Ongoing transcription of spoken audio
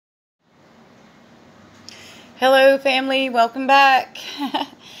Hello family, welcome back.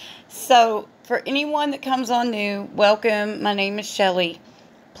 So for anyone that comes on new, welcome. My name is Shelly.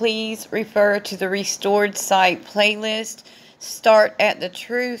 Please refer to the Restored Sight playlist. Start at the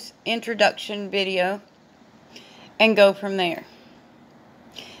Truth introduction video and go from there.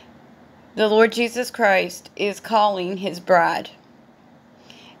 The Lord Jesus Christ is calling his bride,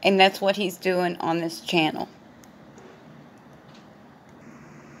 and that's what he's doing on this channel.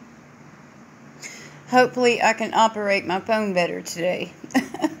 Hopefully I can operate my phone better today.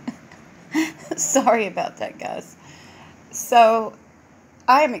 Sorry about that, guys. So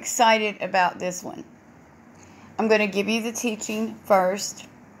I am excited about this one. I'm going to give you the teaching first,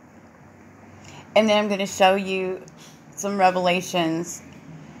 and then I'm going to show you some revelations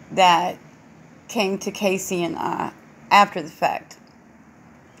that came to Casey and I after the fact.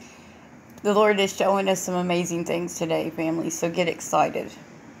 The Lord is showing us some amazing things today, family, so get excited.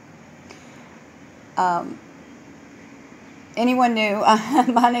 Anyone new,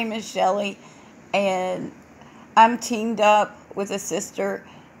 my name is Shelly, and I'm teamed up with a sister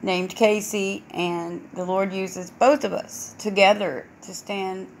named Casey, and the Lord uses both of us together to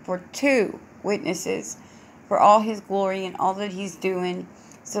stand for two witnesses for all his glory and all that he's doing,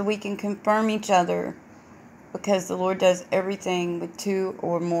 so we can confirm each other, because the Lord does everything with two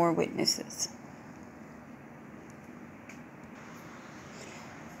or more witnesses.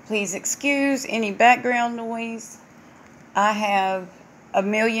 Please excuse any background noise. I have a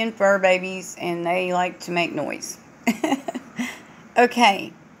million fur babies and they like to make noise.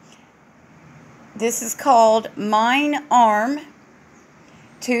 Okay. This is called Mine Arm.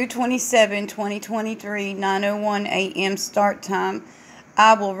 2/27/2023, 9:01 a.m. start time.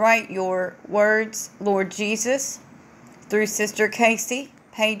 I will write your words, Lord Jesus, through Sister Casey,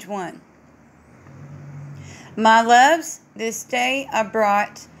 page 1. My loves, this day I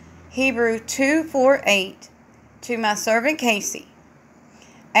brought Hebrew 2:4-8 to my servant Casey.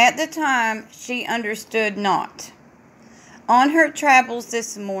 At the time she understood not. On her travels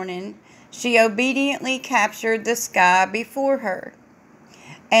this morning, she obediently captured the sky before her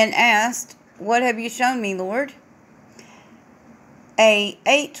and asked, "What have you shown me, Lord?" A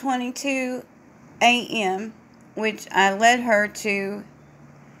 8:22 a.m., which I led her to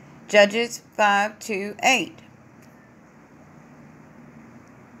Judges 5:2-8.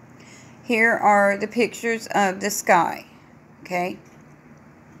 Here are the pictures of the sky, okay?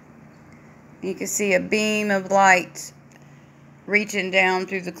 You can see a beam of light reaching down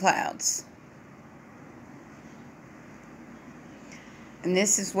through the clouds. And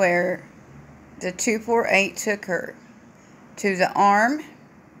this is where the 248 took her. To the arm,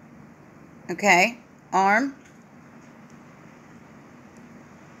 okay? Arm.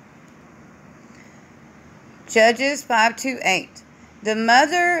 Judges 5:2-8. The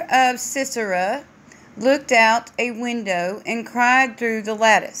mother of Sisera looked out a window and cried through the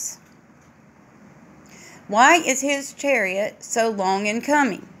lattice, "Why is his chariot so long in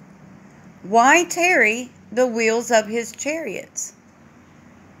coming? Why tarry the wheels of his chariots?"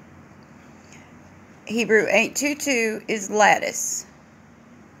 Hebrew 8:22 is lattice.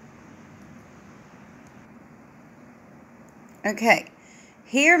 Okay,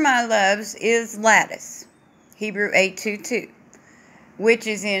 here, my loves, is lattice. Hebrew 8:22. Which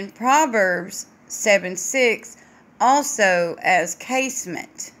is in Proverbs 7:6, also as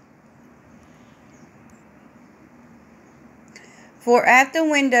casement. For at the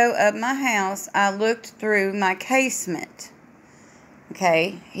window of my house I looked through my casement.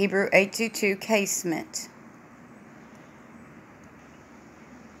 Okay, Hebrew 8:22, casement.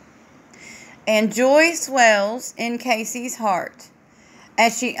 And joy swells in Casey's heart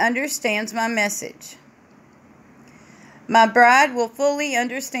as she understands my message. My bride will fully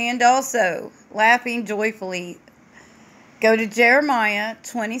understand also, laughing joyfully. Go to Jeremiah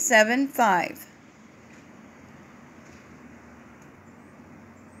 27:5.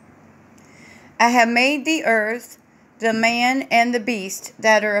 I have made the earth, the man and the beast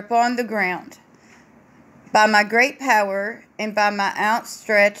that are upon the ground, by my great power and by my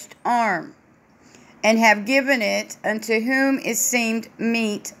outstretched arm, and have given it unto whom it seemed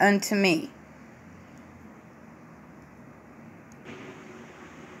meet unto me.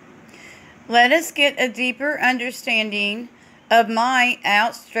 Let us get a deeper understanding of my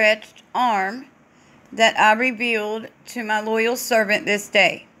outstretched arm that I revealed to my loyal servant this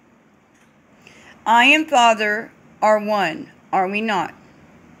day. I and Father are one, are we not?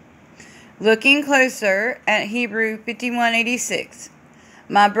 Looking closer at Hebrew 51:86,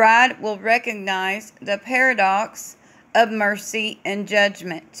 my bride will recognize the paradox of mercy and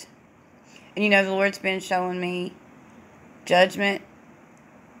judgment. And you know, the Lord's been showing me judgment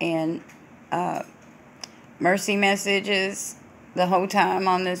and mercy messages the whole time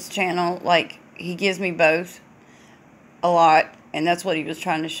on this channel. Like, he gives me both a lot, and that's what he was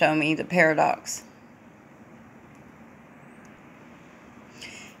trying to show me, the paradox.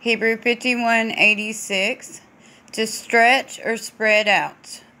 Hebrew 51:86, to stretch or spread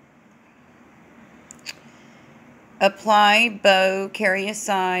out. Apply, bow, carry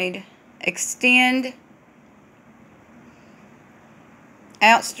aside, extend,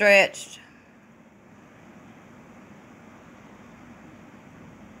 outstretched,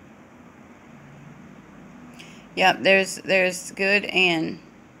 yep, there's good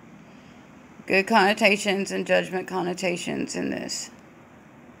connotations and judgment connotations in this.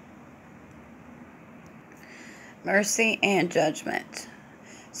 Mercy and judgment.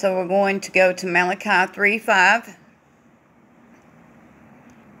 So we're going to go to Malachi 3:5.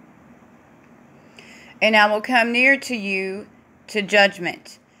 And I will come near to you to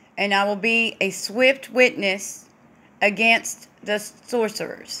judgment, and I will be a swift witness against the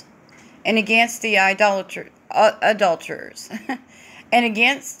sorcerers, and against the adulterers, and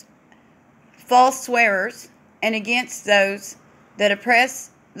against false swearers, and against those that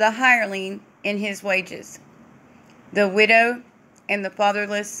oppress the hireling in his wages, the widow and the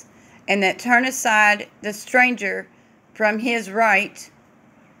fatherless, and that turn aside the stranger from his right,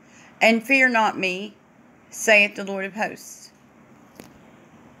 and fear not me, saith the Lord of hosts.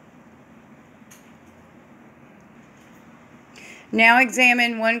 Now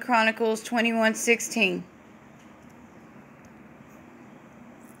examine 1 Chronicles 21:16.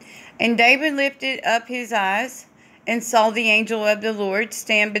 And David lifted up his eyes, and saw the angel of the Lord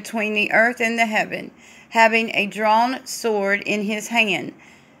stand between the earth and the heaven, having a drawn sword in his hand,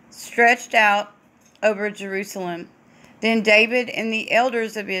 stretched out over Jerusalem. Then David and the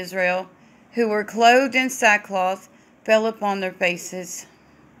elders of Israel, who were clothed in sackcloth, fell upon their faces.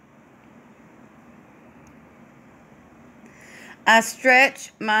 I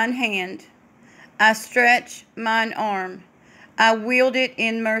stretch mine hand, I stretch mine arm, I wield it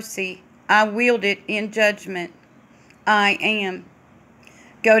in mercy, I wield it in judgment. I am.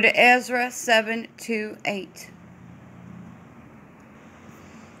 Go to Ezra 7:2-8.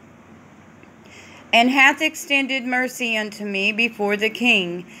 And hath extended mercy unto me before the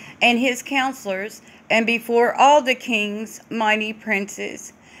king and his counselors, and before all the king's mighty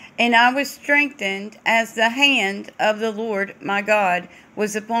princes. And I was strengthened as the hand of the Lord my God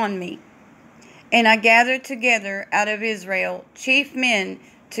was upon me. And I gathered together out of Israel chief men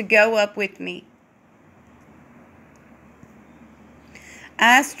to go up with me.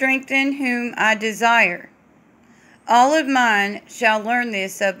 I strengthen whom I desire. All of mine shall learn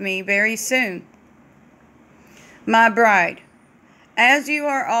this of me very soon. My bride, as you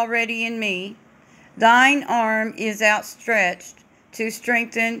are already in me, thine arm is outstretched to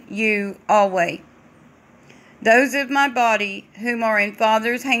strengthen you always. Those of my body whom are in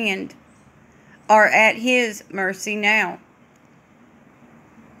Father's hand are at his mercy now.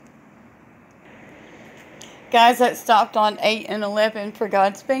 Guys, that stopped on 8 and 11 for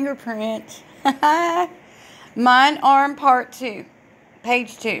God's fingerprint. Mine arm, part 2,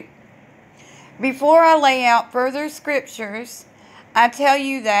 page 2. Before I lay out further scriptures, I tell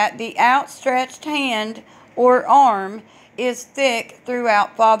you that the outstretched hand or arm is thick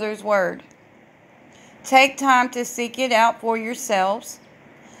throughout Father's word. Take time to seek it out for yourselves.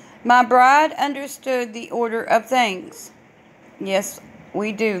 My bride understood the order of things. Yes,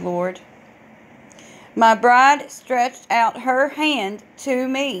 we do, Lord. My bride stretched out her hand to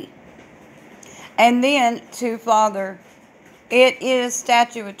me, and then to Father. It is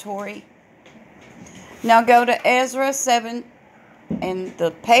statutory. Now go to Ezra 7, and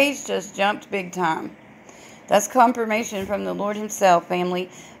the page just jumped big time. That's confirmation from the Lord himself, family.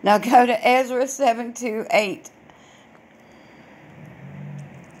 Now go to Ezra 7:2-8.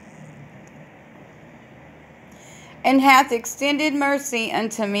 And hath extended mercy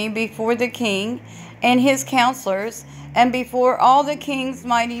unto me before the king and his counselors, and before all the king's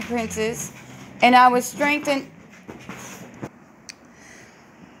mighty princes, and I was strengthened.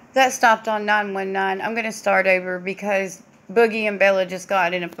 That stopped on 919. I'm going to start over because Boogie and Bella just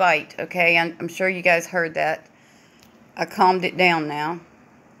got in a fight, okay? I'm sure you guys heard that. I calmed it down now.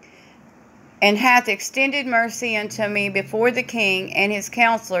 And hath extended mercy unto me before the king and his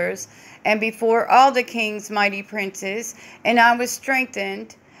counselors, and before all the king's mighty princes, and I was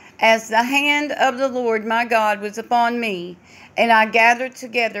strengthened, as the hand of the Lord my God was upon me, and I gathered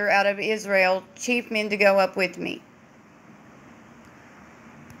together out of Israel chief men to go up with me.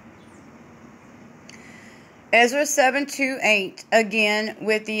 Ezra 7:2-8, again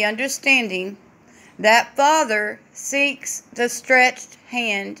with the understanding that Father seeks the stretched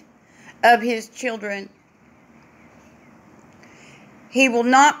hand of his children. He will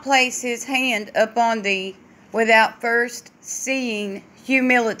not place his hand upon thee without first seeing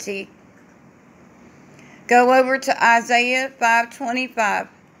humility. Go over to Isaiah 5:25.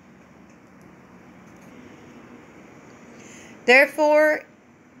 Therefore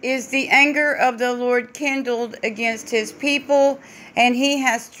is the anger of the Lord kindled against his people, and he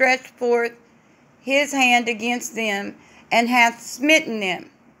hath stretched forth his hand against them, and hath smitten them.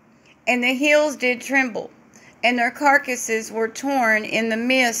 And the hills did tremble, and their carcasses were torn in the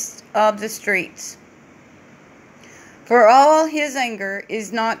midst of the streets. For all his anger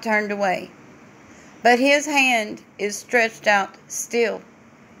is not turned away, but his hand is stretched out still.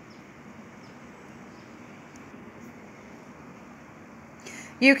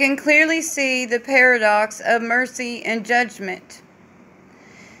 You can clearly see the paradox of mercy and judgment.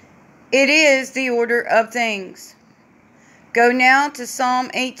 It is the order of things. Go now to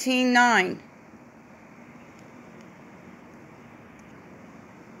Psalm 18:9.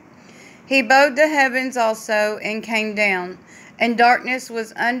 He bowed the heavens also and came down, and darkness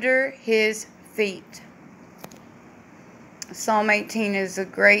was under his feet. Psalm 18 is a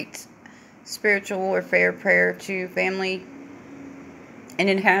great spiritual warfare prayer to family, and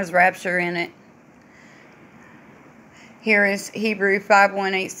it has rapture in it. Here is Hebrew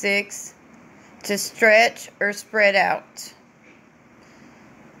 5:1-8-6. To stretch or spread out.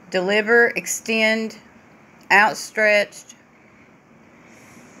 Deliver, extend, outstretched.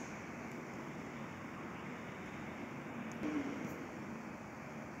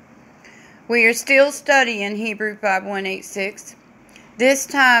 We are still studying Hebrew 5:1-8-6. This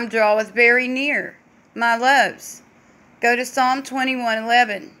time draweth very near, my loves. Go to Psalm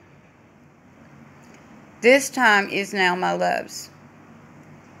 21:11. This time is now, my loves.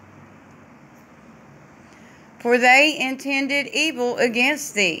 For they intended evil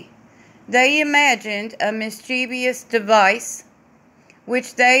against thee. They imagined a mischievous device,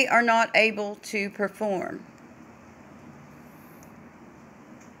 which they are not able to perform.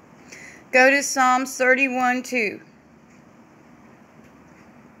 Go to Psalms 31:2.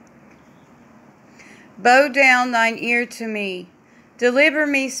 Bow down thine ear to me. Deliver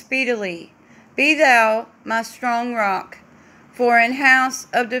me speedily. Be thou my strong rock, for an house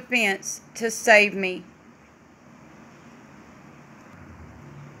of defense to save me.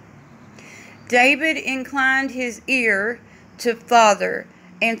 David inclined his ear to Father,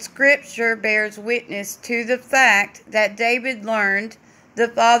 and Scripture bears witness to the fact that David learned the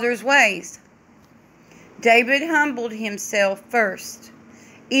Father's ways. David humbled himself first,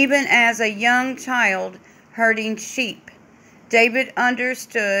 even as a young child herding sheep. David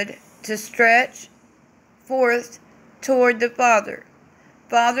understood to stretch forth toward the Father.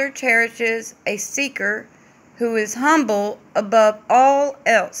 Father cherishes a seeker who is humble above all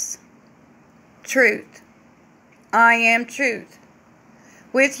else. Truth. I am truth.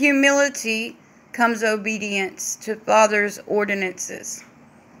 With humility comes obedience to Father's ordinances.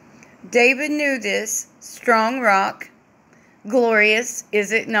 David knew this strong rock, glorious,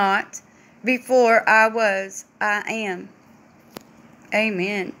 is it not? Before I was, I am.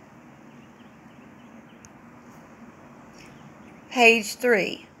 Amen. Page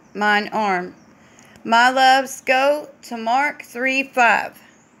 3. Mine arm. My loves, go to Mark 3:5.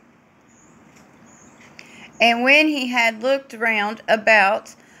 And when he had looked round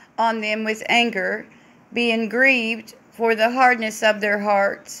about on them with anger, being grieved for the hardness of their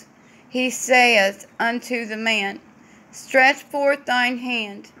hearts, he saith unto the man, Stretch forth thine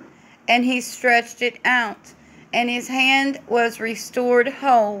hand. And he stretched it out, and his hand was restored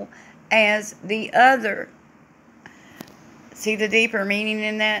whole as the other. See the deeper meaning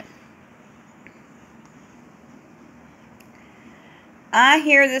in that? I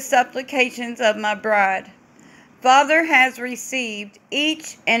hear the supplications of my bride. Father has received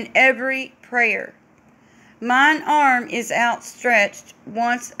each and every prayer. Mine arm is outstretched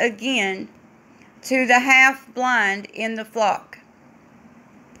once again to the half-blind in the flock.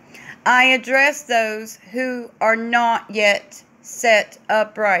 I address those who are not yet set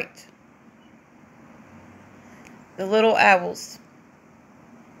upright. The little owls.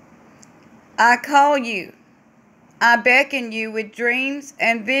 I call you. I beckon you with dreams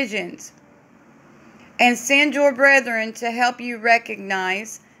and visions, and send your brethren to help you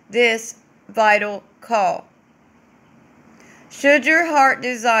recognize this vital call. Should your heart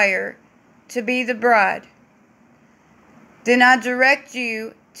desire to be the bride, then I direct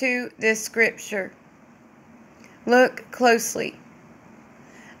you to this scripture. Look closely.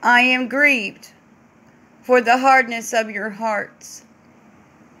 I am grieved for the hardness of your hearts.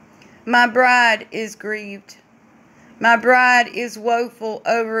 My bride is grieved. My bride is woeful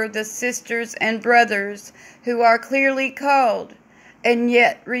over the sisters and brothers who are clearly called, and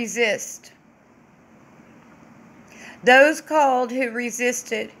yet resist. Those called who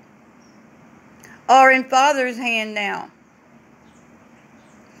resisted are in Father's hand now.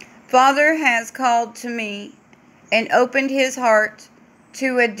 Father has called to me and opened his heart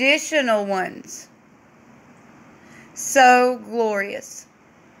to additional ones. So glorious.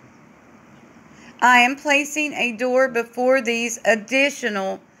 I am placing a door before these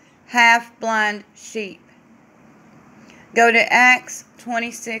additional half-blind sheep. Go to Acts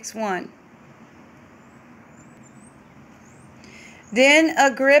 26:1. Then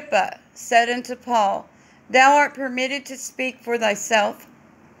Agrippa said unto Paul, Thou art permitted to speak for thyself.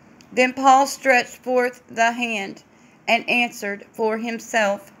 Then Paul stretched forth the hand and answered for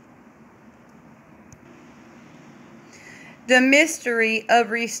himself. The mystery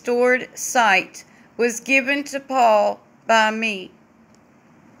of restored sight was given to Paul by me.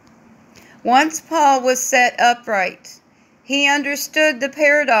 Once Paul was set upright, he understood the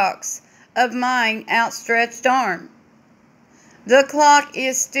paradox of mine outstretched arm. The clock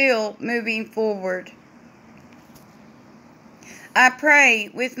is still moving forward. I pray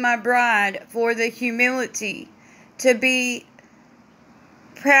with my bride for the humility to be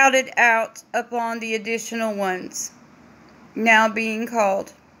crowded out upon the additional ones, now being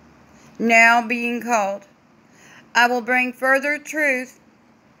called. Now being called. I will bring further truth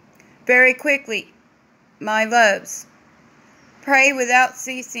very quickly, my loves. Pray without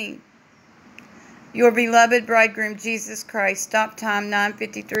ceasing. Your beloved bridegroom, Jesus Christ. Stop time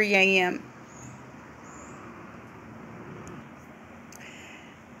 9:53 a.m.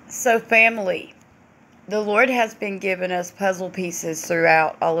 So family, the Lord has been giving us puzzle pieces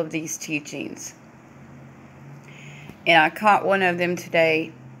throughout all of these teachings. And I caught one of them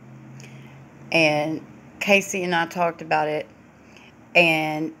today. And Casey and I talked about it.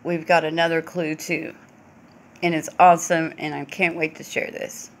 And we've got another clue too. And it's awesome. And I can't wait to share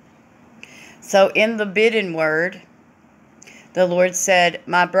this. So in the bidden word, the Lord said,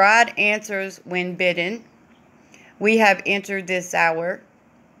 My bride answers when bidden. We have entered this hour.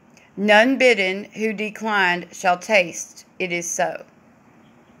 None bidden who declined shall taste. It is so.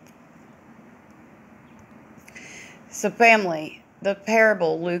 So family, the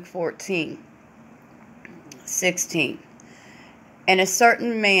parable, Luke 14:16. And a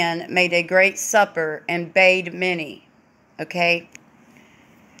certain man made a great supper and bade many. Okay?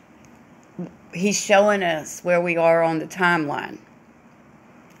 He's showing us where we are on the timeline.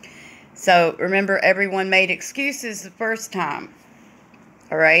 So remember, everyone made excuses the first time.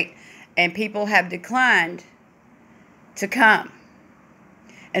 All right? And people have declined to come.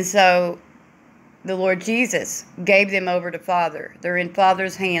 And so the Lord Jesus gave them over to Father. They're in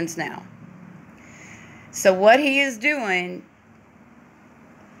Father's hands now. So what he is doing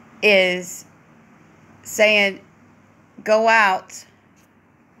is saying, Go out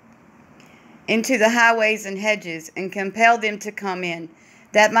into the highways and hedges and compel them to come in,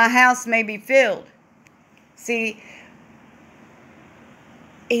 that my house may be filled. See,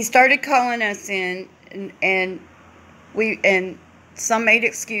 he started calling us in, and some made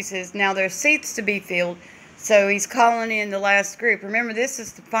excuses. Now there's seats to be filled, so he's calling in the last group. Remember, this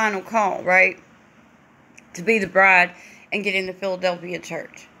is the final call, right? To be the bride and get in the Philadelphia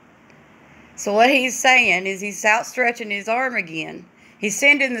church. So what he's saying is he's outstretching his arm again. He's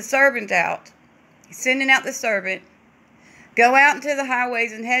sending the servant out. He's sending out the servant. Go out into the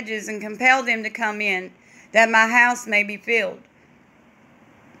highways and hedges and compel them to come in, that my house may be filled.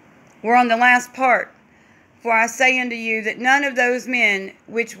 We're on the last part. For I say unto you that none of those men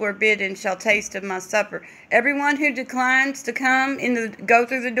which were bidden shall taste of my supper. Everyone who declines to come go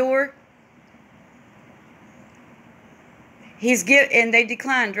through the door, and they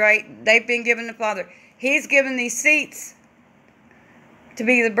declined, right? They've been given the Father. He's given these seats to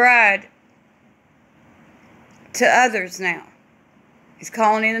be the bride to others now. He's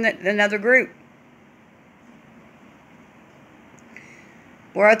calling in another group.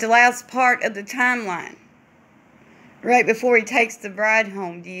 We're at the last part of the timeline, right before he takes the bride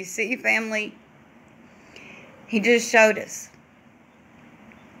home. Do you see, family? He just showed us.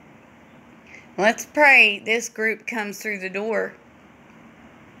 Let's pray this group comes through the door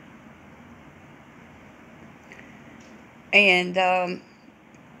and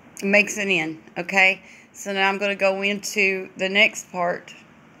makes it in, okay? So now I'm going to go into the next part,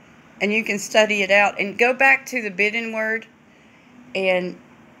 and you can study it out and go back to the bidden word and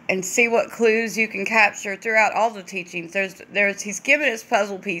see what clues you can capture throughout all the teachings. He's given us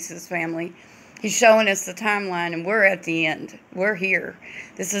puzzle pieces, family. He's showing us the timeline, and we're at the end. We're here.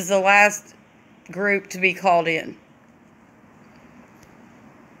 This is the last group to be called in.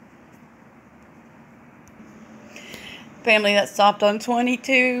 Family, that stopped on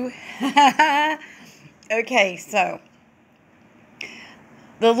 22. Okay, so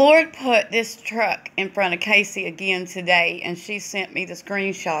the Lord put this truck in front of Casey again today, and she sent me the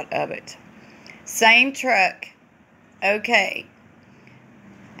screenshot of it. Same truck. Okay.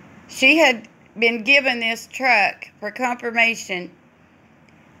 She had been given this truck for confirmation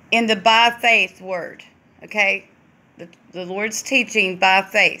in the by faith word. Okay? The Lord's teaching by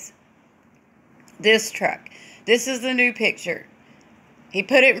faith. This truck. This is the new picture. He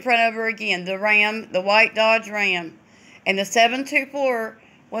put it in front of her again. The Ram, the white Dodge Ram. And the 724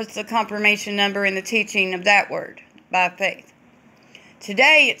 was the confirmation number in the teaching of that word, by faith.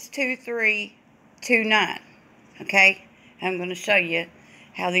 Today it's 2329. Okay? I'm going to show you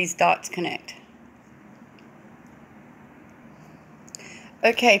how these dots connect.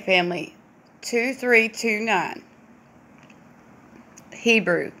 Okay, family. 2329.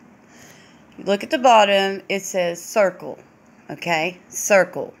 Hebrew. Look at the bottom, it says circle, okay?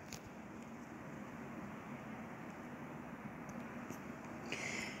 Circle.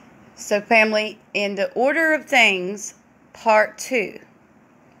 So family, in the order of things, part 2.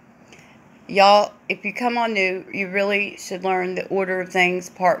 Y'all, if you come on new, you really should learn the order of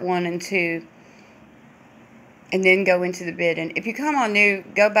things, part 1 and 2, and then go into the bid. And if you come on new,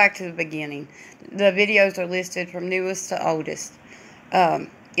 go back to the beginning. The videos are listed from newest to oldest.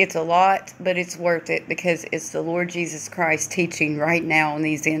 It's a lot, but it's worth it because it's the Lord Jesus Christ teaching right now in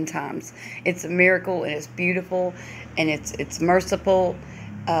these end times. It's a miracle, and it's beautiful, and it's merciful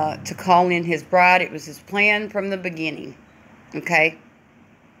to call in His bride. It was His plan from the beginning. Okay?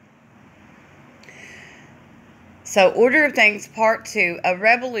 So, order of things, part 2, a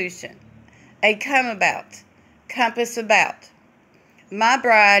revolution, a come about, compass about. My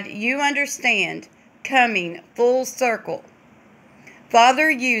bride, you understand, coming full circle. Father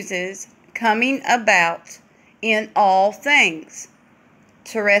uses coming about in all things,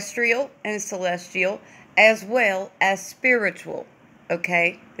 terrestrial and celestial, as well as spiritual.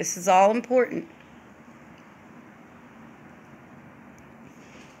 Okay? This is all important.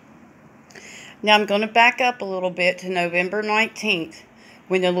 Now I'm going to back up a little bit to November 19th,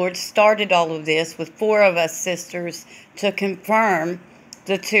 when the Lord started all of this with 4 of us sisters to confirm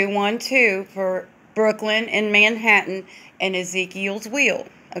the 212 for Brooklyn and Manhattan and Ezekiel's wheel,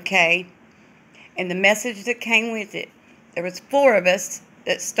 okay? And the message that came with it. There was 4 of us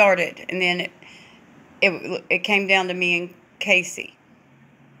that started, and then it came down to me and Casey.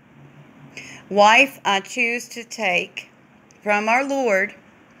 Wife, I choose to take from our Lord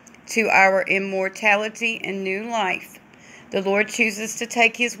to our immortality and new life. The Lord chooses to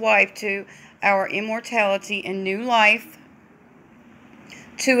take His wife to our immortality and new life,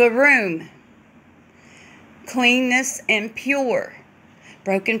 to a room, cleanness and pure,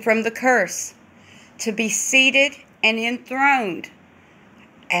 broken from the curse, to be seated and enthroned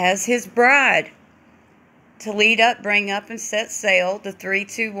as His bride, to lead up, bring up, and set sail, the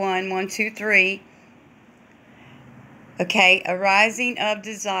 3-2-1, 1-2-3. Okay, a rising of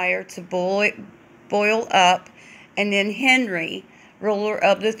desire to boil up, and then Henry, ruler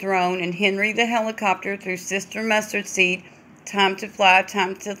of the throne, and Henry the helicopter through Sister Mustard Seed, time to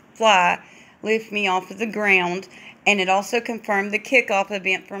fly, lift me off of the ground. And it also confirmed the kickoff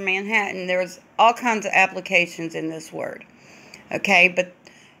event for Manhattan. There was all kinds of applications in this word. Okay, but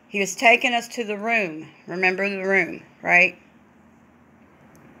He was taking us to the room. Remember the room, right?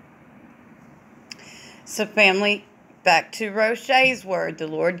 So family, back to Roché's word. The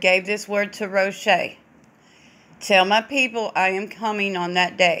Lord gave this word to Roché. Tell my people I am coming on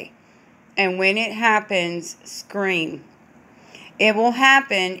that day. And when it happens, scream. It will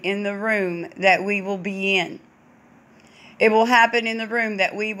happen in the room that we will be in. It will happen in the room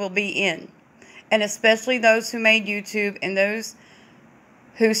that we will be in. And especially those who made YouTube and those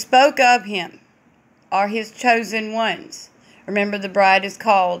who spoke of Him are His chosen ones. Remember, the bride is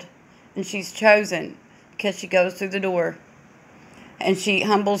called and she's chosen because she goes through the door and she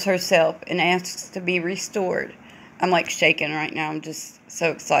humbles herself and asks to be restored. I'm like shaking right now. I'm just so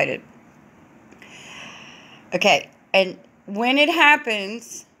excited. Okay, and when it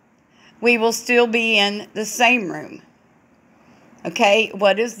happens, we will still be in the same room. Okay,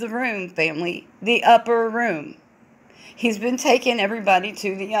 what is the room, family? The upper room. He's been taking everybody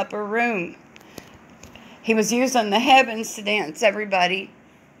to the upper room. He was using the heavens to dance everybody,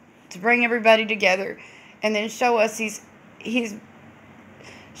 to bring everybody together, and then show us he's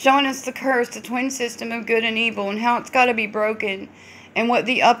showing us the curse, the twin system of good and evil, and how it's got to be broken, and what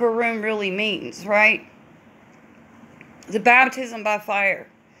the upper room really means, right? The baptism by fire.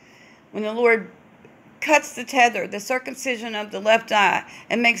 When the Lord cuts the tether, the circumcision of the left eye,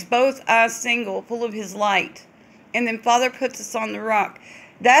 and makes both eyes single, full of His light. And then Father puts us on the rock.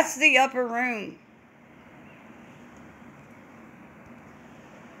 That's the upper room.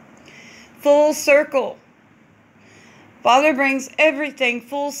 Full circle. Father brings everything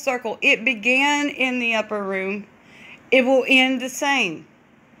full circle. It began in the upper room. It will end the same.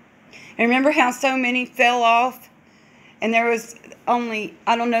 And remember how so many fell off? And there was only,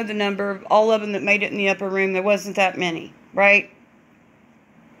 I don't know the number of all of them that made it in the upper room. There wasn't that many, right?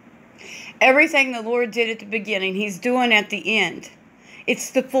 Everything the Lord did at the beginning, He's doing at the end.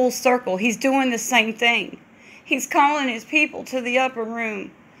 It's the full circle. He's doing the same thing. He's calling His people to the upper room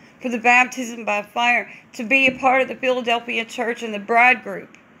for the baptism by fire, to be a part of the Philadelphia church and the bride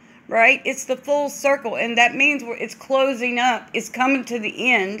group, right? It's the full circle, and that means it's closing up. It's coming to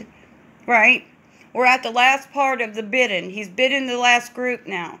the end, right? We're at the last part of the bidding. He's bidding the last group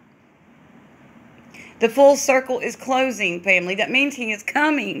now. The full circle is closing, family. That means He is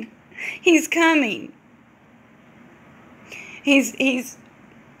coming. He's coming. He's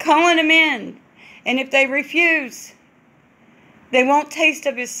calling them in. And if they refuse, they won't taste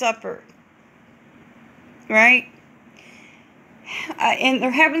of His supper. Right? And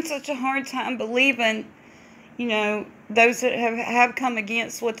they're having such a hard time believing, those that have come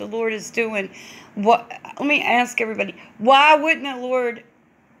against what the Lord is doing. Let me ask everybody, why wouldn't the Lord,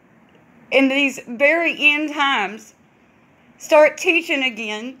 in these very end times, start teaching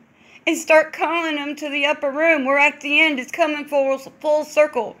again and start calling them to the upper room? We're at the end. It's coming full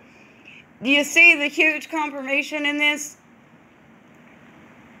circle. Do you see the huge confirmation in this?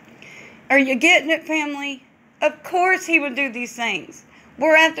 Are you getting it, family? Of course He would do these things.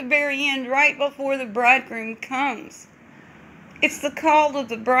 We're at the very end, right before the bridegroom comes. It's the call of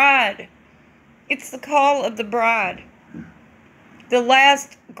the bride. It's the call of the bride. The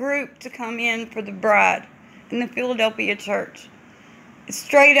last group to come in for the bride in the Philadelphia church. It's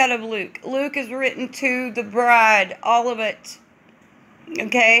straight out of Luke. Luke is written to the bride, all of it.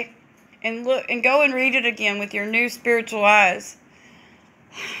 Okay? And look, and go and read it again with your new spiritual eyes.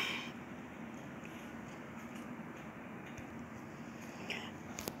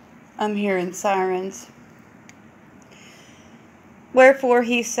 I'm hearing sirens. Wherefore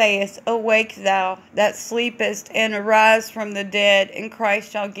He saith, Awake thou that sleepest, and arise from the dead, and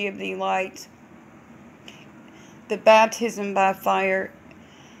Christ shall give thee light. The baptism by fire,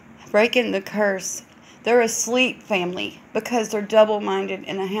 breaking the curse. They're asleep, family, because they're double-minded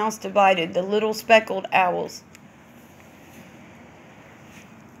in a house divided, the little speckled owls.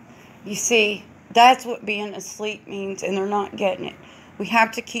 You see, that's what being asleep means, and they're not getting it. We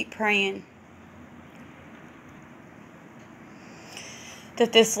have to keep praying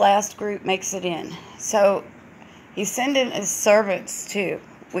that this last group makes it in. So He's sending His servants too.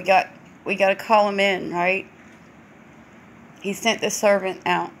 We got to call them in, right? He sent the servant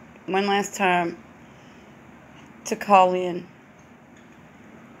out one last time to call in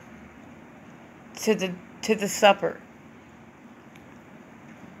to the supper.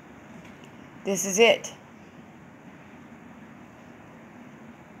 This is it.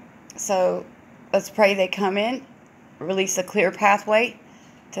 So let's pray they come in, release a clear pathway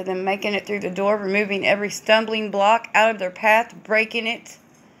to them making it through the door, removing every stumbling block out of their path, breaking it,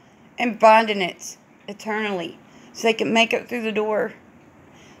 and binding it eternally, so they can make it through the door,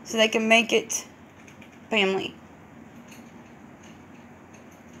 so they can make it, family.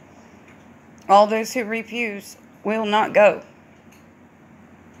 All those who refuse will not go.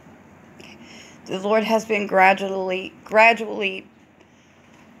 The Lord has been gradually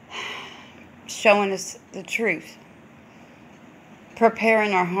showing us the truth,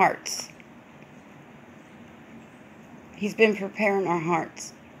 preparing our hearts. He's been preparing our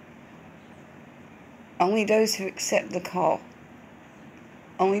hearts. Only those who accept the call,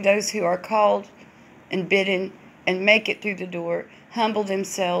 only those who are called and bidden and make it through the door, humble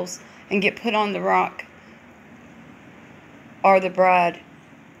themselves and get put on the rock, are the bride.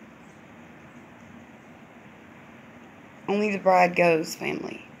 Only the bride goes,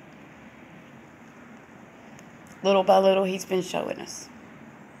 family. Little by little, He's been showing us.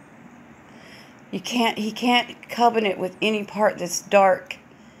 He can't covenant with any part that's dark.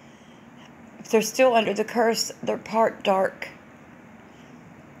 If they're still under the curse, they're part dark.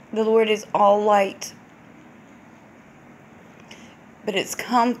 The Lord is all light. But it's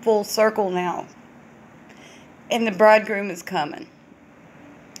come full circle now. And the bridegroom is coming.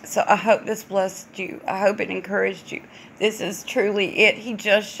 So I hope this blessed you. I hope it encouraged you. This is truly it. He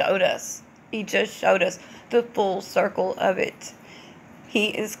just showed us. He just showed us the full circle of it. He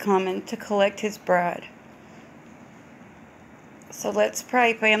is coming to collect His bride. So let's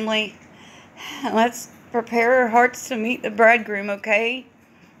pray, family. Let's prepare our hearts to meet the bridegroom, okay?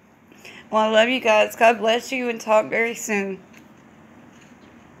 Well, I love you guys. God bless you, and talk very soon.